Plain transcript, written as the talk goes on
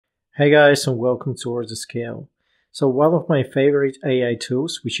Hey guys, and welcome to WordsAtScale. So one of my favorite AI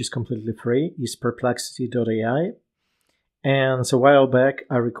tools, which is completely free, is Perplexity.ai. And a while back,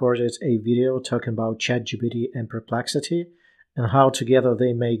 I recorded a video talking about ChatGPT and Perplexity and how together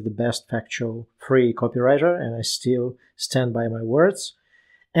they make the best factual free copywriter, and I still stand by my words.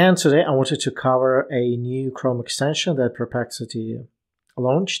 And today I wanted to cover a new Chrome extension that Perplexity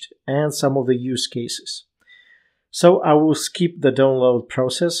launched and some of the use cases. So I will skip the download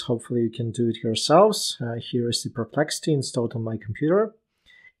process. Hopefully you can do it yourselves. Here is the Perplexity installed on my computer.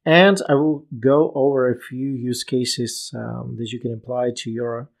 And I will go over a few use cases that you can apply to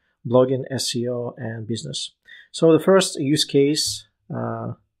your blogging, SEO, and business. So the first use case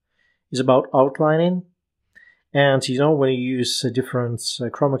is about outlining. And when you use different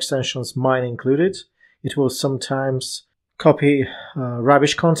Chrome extensions, mine included, it will sometimes copy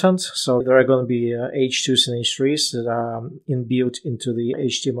rubbish content. So there are going to be H2s and H3s that are inbuilt into the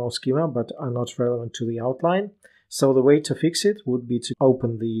HTML schema but are not relevant to the outline. So the way to fix it would be to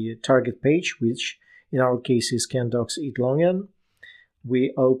open the target page, which in our case is CanDocs.it.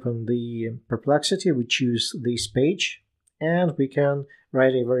 We open the Perplexity, we choose this page, and we can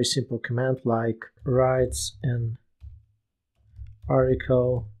write a very simple command like writes an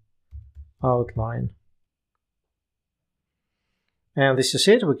article outline. And this is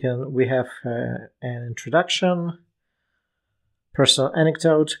it. We have an introduction, personal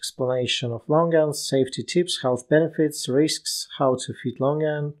anecdote, explanation of longan, safety tips, health benefits, risks, how to feed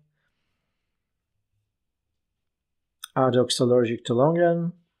longan, are dogs allergic to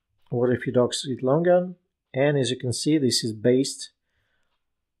longan, what if your dogs eat longan, and as you can see, this is based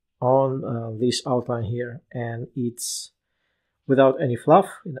on this outline here, and it's without any fluff,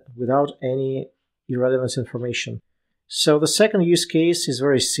 without any irrelevant information. So the second use case is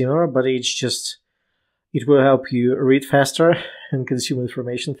very similar, but it will help you read faster and consume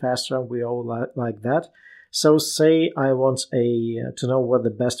information faster, and we all like that. So say I want to know what the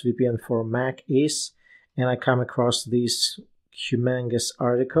best VPN for Mac is, and I come across this humongous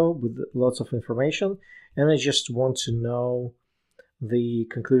article with lots of information, and I just want to know the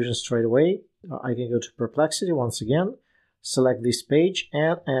conclusion straight away. I can go to Perplexity once again, select this page,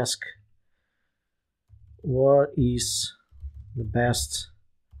 and ask what is the best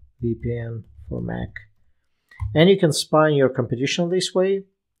VPN for Mac. And you can spy your competition this way.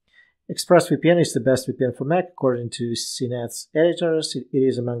 ExpressVPN is the best VPN for Mac according to CNET's editors. It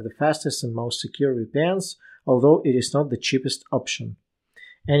is among the fastest and most secure VPNs, although it is not the cheapest option.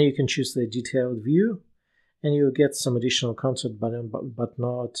 And you can choose the detailed view, and you'll get some additional content, but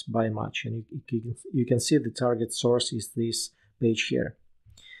not by much. And you can see the target source is this page here.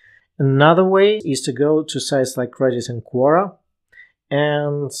 Another way is to go to sites like Reddit and Quora,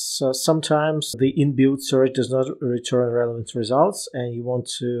 and sometimes the inbuilt search does not return relevant results, and you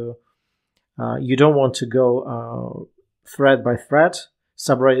don't want to go thread by thread,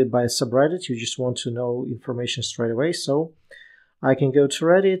 subreddit by subreddit. You just want to know information straight away. So I can go to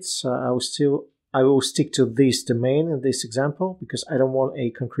Reddit. I will stick to this domain in this example because I don't want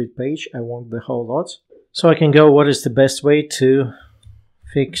a concrete page. I want the whole lot. So I can go, what is the best way to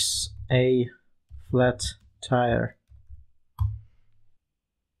fix a flat tire?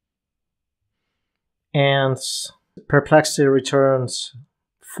 And Perplexity returns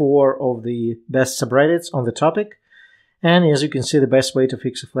 4 of the best subreddits on the topic. And as you can see, the best way to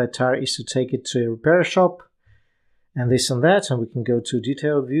fix a flat tire is to take it to a repair shop and this and that, and we can go to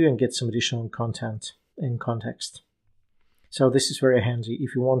detailed view and get some additional content in context. So this is very handy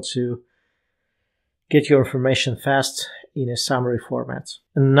if you want to get your information fast in a summary format.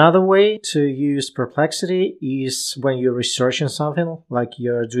 Another way to use Perplexity is when you're researching something, like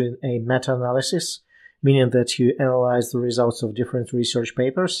you're doing a meta-analysis, meaning that you analyze the results of different research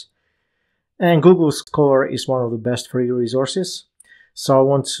papers. And Google Scholar is one of the best free resources. So I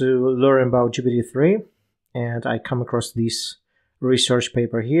want to learn about GPT-3, and I come across this research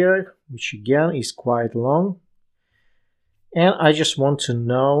paper here, which again is quite long. And I just want to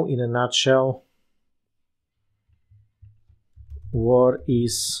know in a nutshell, what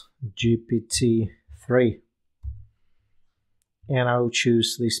is GPT-3? And I will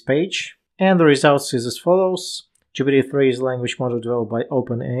choose this page. And the results is as follows. GPT-3 is a language model developed by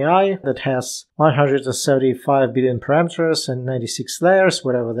OpenAI that has 175 billion parameters and 96 layers,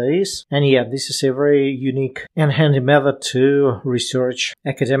 whatever that is. And yeah, this is a very unique and handy method to research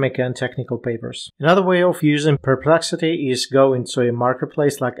academic and technical papers. Another way of using Perplexity is go into a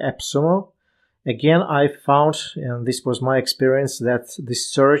marketplace like AppSumo. Again, I found, and this was my experience, that the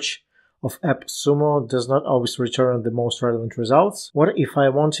search of AppSumo does not always return the most relevant results. What if I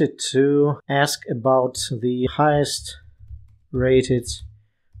wanted to ask about the highest rated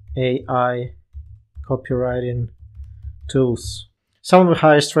AI copywriting tools. Some of the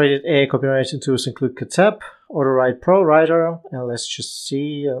highest rated AI copywriting tools include Katep, AutoWrite Pro Writer, and let's just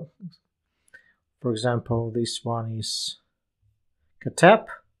see. For example, this one is Katep,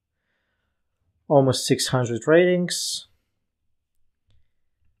 almost 600 ratings.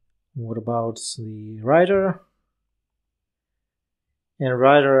 What about the Writer? And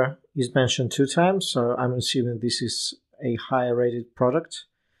Writer is mentioned 2 times, so I'm assuming this is a higher rated product.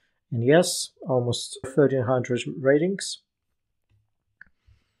 And yes, almost 1300 ratings.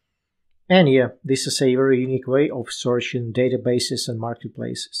 And yeah, this is a very unique way of searching databases and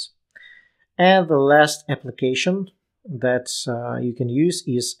marketplaces. And the last application that you can use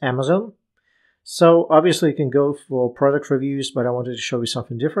is Amazon. So obviously you can go for product reviews, but I wanted to show you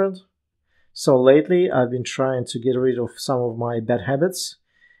something different. So lately I've been trying to get rid of some of my bad habits.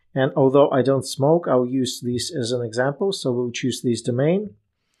 And although I don't smoke, I'll use this as an example. So we'll choose this domain.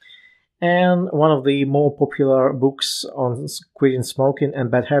 And one of the more popular books on quitting smoking and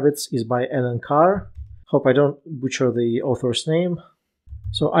bad habits is by Alan Carr. Hope I don't butcher the author's name.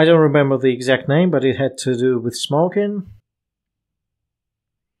 So I don't remember the exact name, but it had to do with smoking.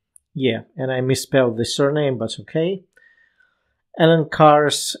 Yeah, and I misspelled the surname, but okay. Alan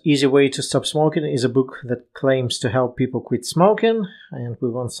Carr's Easy Way to Stop Smoking is a book that claims to help people quit smoking, and we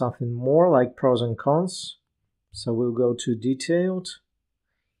want something more like pros and cons. So we'll go to detailed.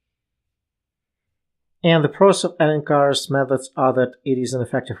 And the pros of Alan Carr's methods are that it is an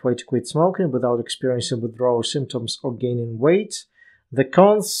effective way to quit smoking without experiencing withdrawal symptoms or gaining weight. The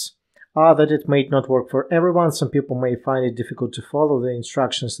cons are that it may not work for everyone. Some people may find it difficult to follow the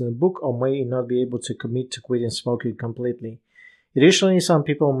instructions in the book or may not be able to commit to quitting smoking completely. Additionally, some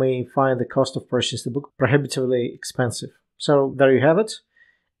people may find the cost of purchasing the book prohibitively expensive. So there you have it.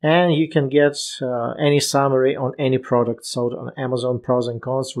 And you can get any summary on any product sold on Amazon, pros and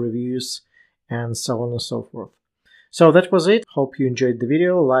cons, reviews, and so on and so forth. So that was it. Hope you enjoyed the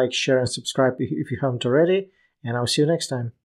video. Like, share, and subscribe if you haven't already. And I'll see you next time.